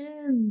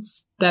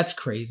 Connections. That's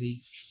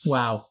crazy.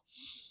 Wow.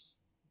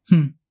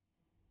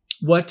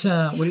 What do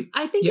you,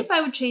 I think if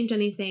I would change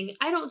anything,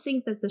 I don't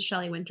think that the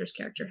Shelley Winters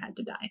character had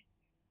to die.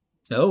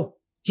 Oh.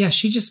 Yeah,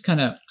 she just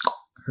kind of,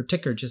 her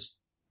ticker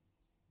just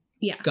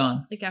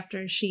gone. Like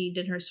after she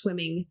did her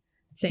swimming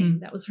thing,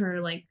 that was her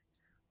like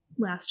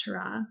last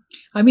hurrah.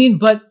 I mean,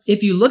 but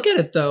if you look at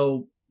it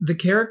though, the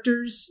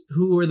characters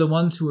who were the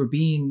ones who were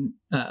being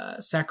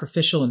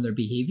sacrificial in their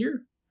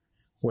behavior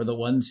were the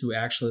ones who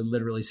actually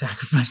literally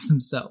sacrificed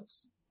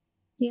themselves.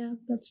 Yeah,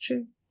 that's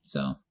true.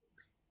 So,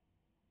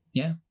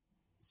 yeah.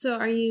 So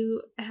are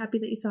you happy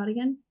that you saw it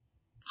again?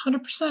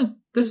 100%.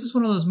 This is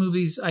one of those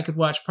movies I could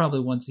watch probably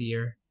once a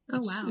year. Oh,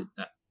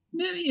 wow.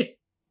 Maybe,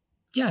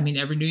 yeah, I mean,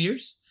 every New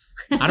Year's.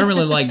 I don't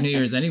really like New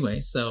Year's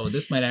anyway, so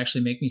this might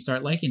actually make me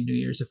start liking New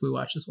Year's if we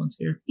watch this once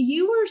a year.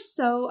 You were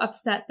so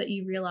upset that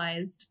you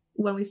realized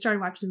when we started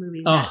watching the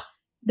movie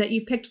that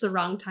you picked the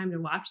wrong time to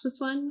watch this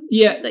one.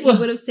 Yeah. That you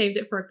would have saved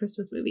it for a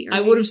Christmas movie.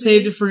 I would have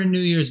saved it for a New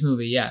Year's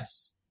movie,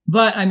 yes.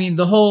 But, I mean,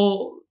 the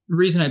whole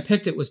reason I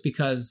picked it was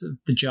because of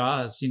the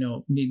Jaws,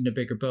 needing a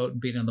bigger boat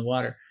and being on the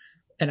water.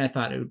 And I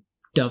thought it would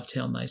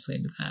dovetail nicely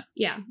into that.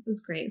 Yeah, it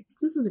was great.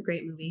 This is a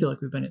great movie. I feel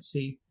like we've been at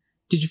sea.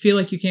 Did you feel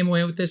like you came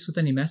away with this with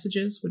any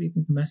messages? What do you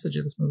think the message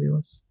of this movie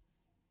was?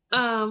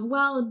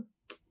 Well,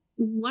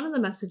 one of the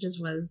messages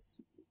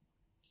was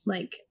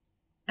like,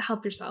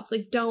 help yourself.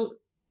 Like, don't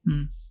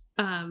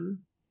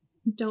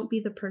be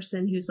the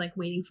person who's like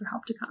waiting for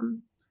help to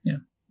come. Yeah.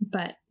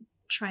 But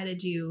try to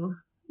do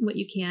what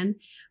you can.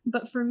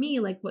 But for me,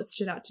 like what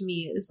stood out to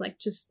me is like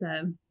just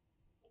the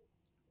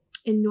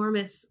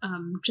enormous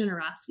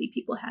generosity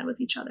people had with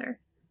each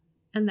other.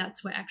 And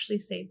that's what actually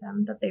saved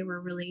them, that they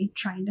were really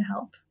trying to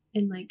help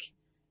and like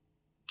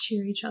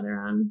cheer each other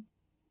on.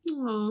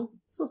 Oh,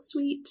 so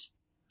sweet.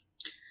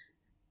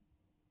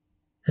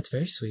 That's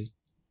very sweet.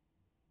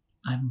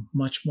 I'm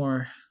much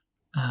more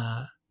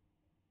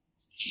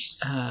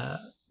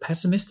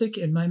pessimistic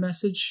in my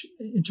message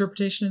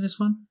interpretation of this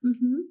one.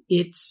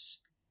 Mm-hmm.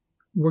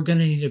 We're going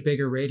to need a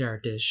bigger radar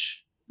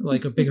dish,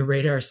 like a bigger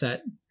radar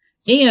set.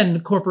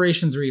 And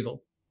corporations are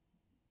evil.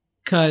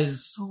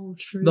 Because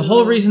the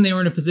whole reason they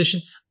were in a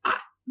position,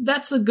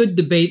 that's a good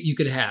debate you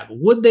could have.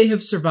 Would they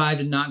have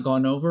survived and not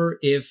gone over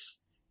if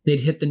they'd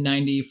hit the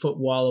 90-foot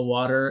wall of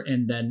water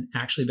and then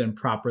actually been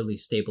properly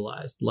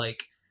stabilized?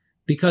 Like,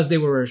 because they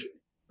were,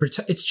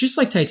 it's just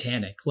like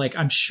Titanic. Like,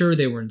 I'm sure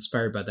they were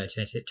inspired by that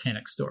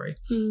Titanic story.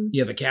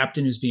 You have a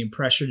captain who's being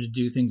pressured to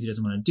do things he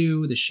doesn't want to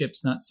do. The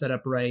ship's not set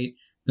up right.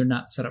 They're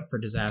not set up for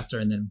disaster.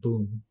 And then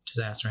boom,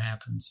 disaster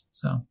happens.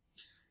 So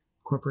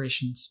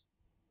corporations,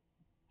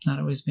 not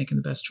always making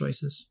the best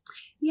choices.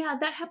 Yeah,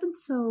 that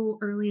happens so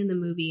early in the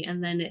movie,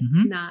 and then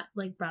it's not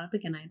like brought up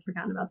again. I had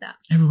forgotten about that.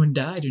 Everyone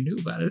died who knew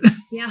about it.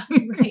 Yeah,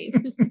 right.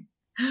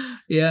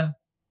 Yeah.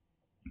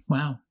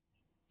 Wow.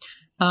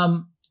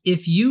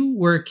 If you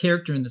were a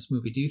character in this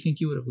movie, do you think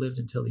you would have lived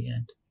until the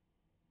end?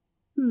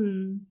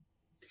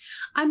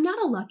 I'm not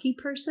a lucky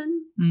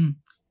person.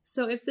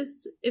 So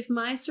if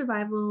my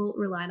survival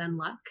relied on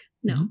luck,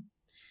 no.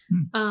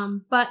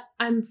 But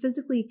I'm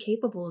physically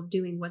capable of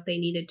doing what they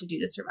needed to do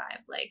to survive.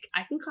 Like,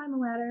 I can climb a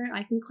ladder.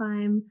 I can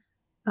climb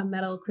a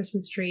metal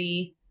Christmas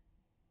tree.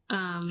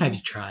 Have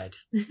you tried?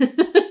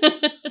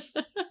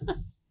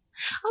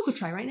 I'll go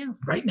try right now.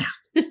 Right now.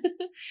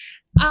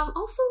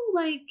 Also,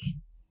 like,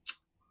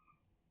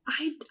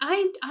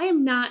 I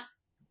am not,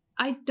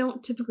 I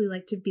don't typically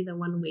like to be the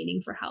one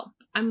waiting for help.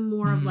 I'm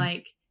more of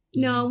like,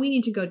 no, we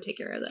need to go take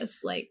care of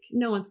this. Like,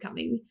 no one's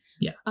coming.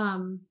 Yeah.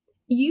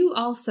 You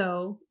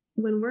also,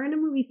 when we're in a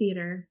movie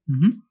theater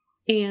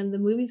and the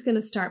movie's going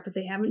to start, but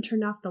they haven't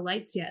turned off the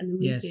lights yet in the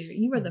movie theater,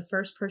 you are the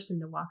first person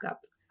to walk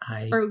up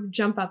or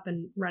jump up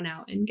and run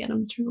out and get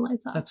them to turn the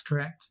lights off. That's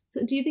correct.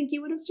 So do you think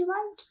you would have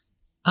survived?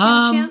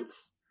 Have a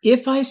chance?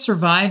 If I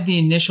survived the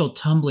initial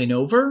tumbling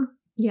over,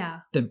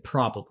 then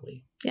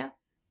probably. Yeah.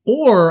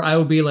 Or I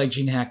would be like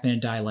Gene Hackman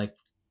and die like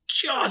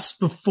just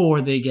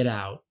before they get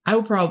out. That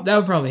would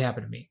probably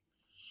happen to me.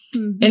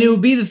 And it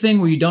would be the thing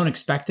where you don't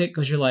expect it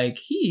because you're like,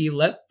 he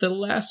let the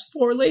last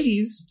 4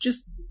 ladies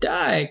just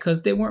die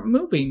because they weren't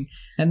moving.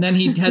 And then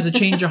he has a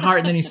change of heart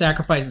and then he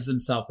sacrifices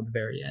himself at the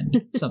very end.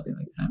 Something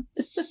like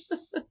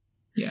that.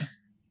 Yeah.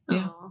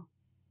 Yeah. Aww.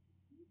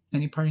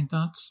 Any parting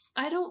thoughts?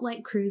 I don't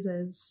like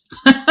cruises.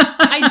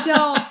 I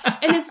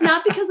don't. And it's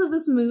not because of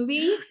this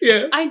movie.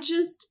 Yeah. I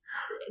just,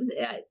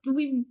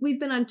 we've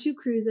been on 2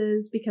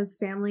 cruises because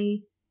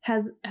family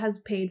has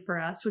paid for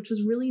us, which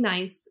was really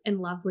nice and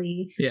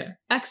lovely. Yeah.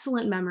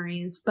 Excellent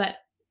memories. But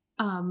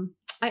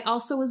I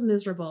also was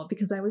miserable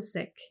because I was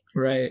sick.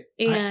 Right.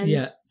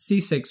 And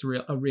seasick's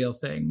a real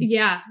thing.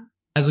 Yeah.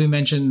 as we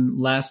mentioned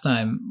last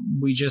time,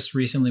 we just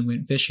recently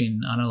went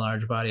fishing on a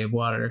large body of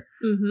water,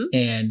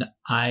 and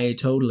I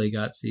totally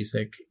got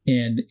seasick.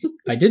 And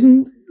I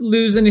didn't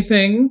lose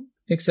anything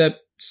except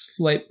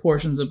slight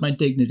portions of my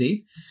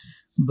dignity.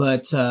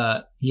 But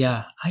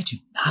yeah, I do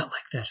not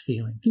like that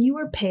feeling. You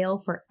were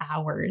pale for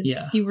hours.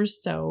 Yeah. You were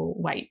so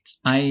white.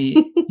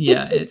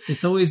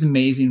 It's always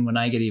amazing when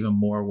I get even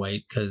more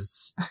white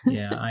because,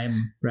 yeah, I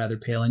am rather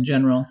pale in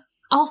general.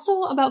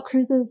 Also about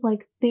cruises,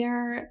 like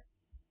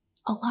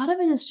a lot of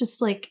it is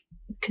just like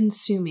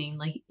consuming,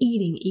 like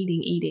eating.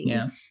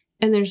 Yeah.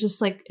 And there's just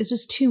like, it's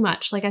just too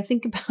much. Like I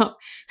think about,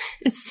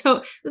 this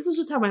is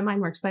just how my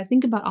mind works, but I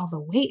think about all the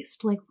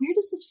waste. Like where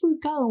does this food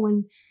go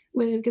when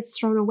it gets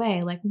thrown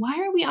away? Like why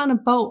are we on a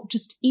boat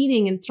just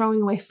eating and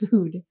throwing away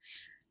food?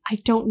 I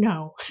don't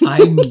know.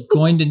 I'm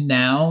going to,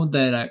 now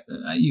that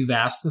you've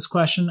asked this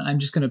question, I'm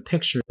just going to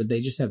picture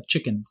they just have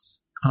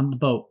chickens on the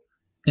boat.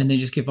 And they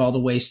just give all the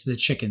waste to the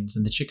chickens,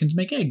 and the chickens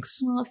make eggs.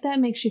 Well, if that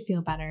makes you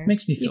feel better.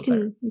 Makes me feel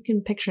better. You can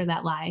picture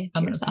that lie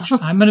to yourself.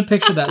 I'm going to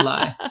picture that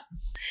lie.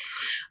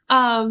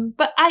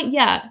 But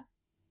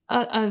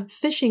a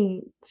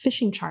fishing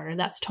charter,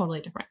 that's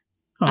totally different.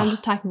 Oh, I'm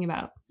just talking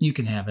about. You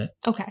can have it.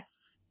 Okay.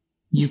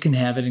 You can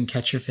have it and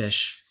catch your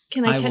fish.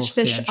 Can I catch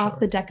fish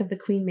off the deck of the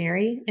Queen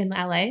Mary in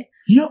LA?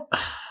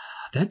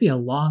 That'd be a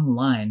long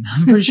line.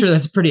 I'm pretty sure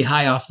that's pretty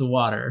high off the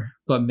water,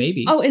 but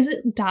maybe. Oh, is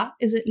it docked?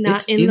 Is it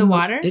not in the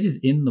water? It is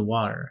in the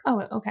water.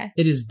 Oh, okay.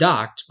 It is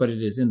docked, but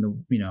it is in the,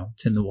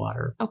 it's in the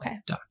water. Okay.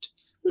 Docked.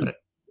 But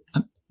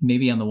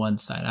maybe on the one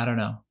side. I don't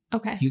know.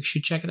 Okay. You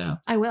should check it out.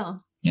 I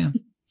will. Yeah.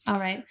 All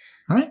right.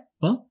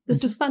 Well,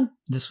 this was fun.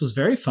 This was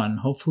very fun.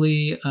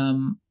 Hopefully,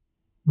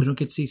 we don't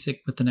get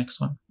seasick with the next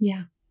one.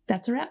 Yeah.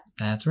 That's a wrap.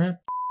 That's a wrap.